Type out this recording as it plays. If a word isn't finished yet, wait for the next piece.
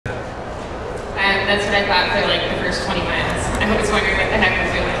that's what I thought for like the first 20 miles. I was wondering what the heck I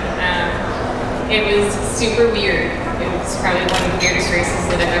was doing. It was super weird. It was probably one of the weirdest races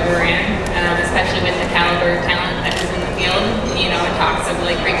that I've ever ran, especially with the caliber of talent that was in the field. You know, it talks of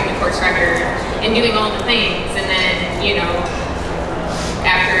like breaking the course record and doing all the things, and then, you know,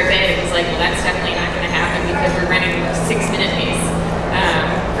 after a bit, it was like, well, that's definitely not going to happen because we're running a 6-minute pace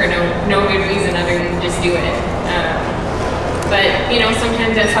for no good reason other than just do it. But, you know,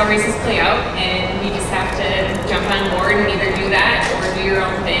 sometimes that's how races play out, and you just have to jump on board and either do that or do your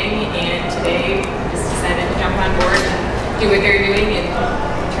own thing. And today, I just decided to jump on board and do what they're doing and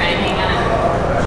try and hang on.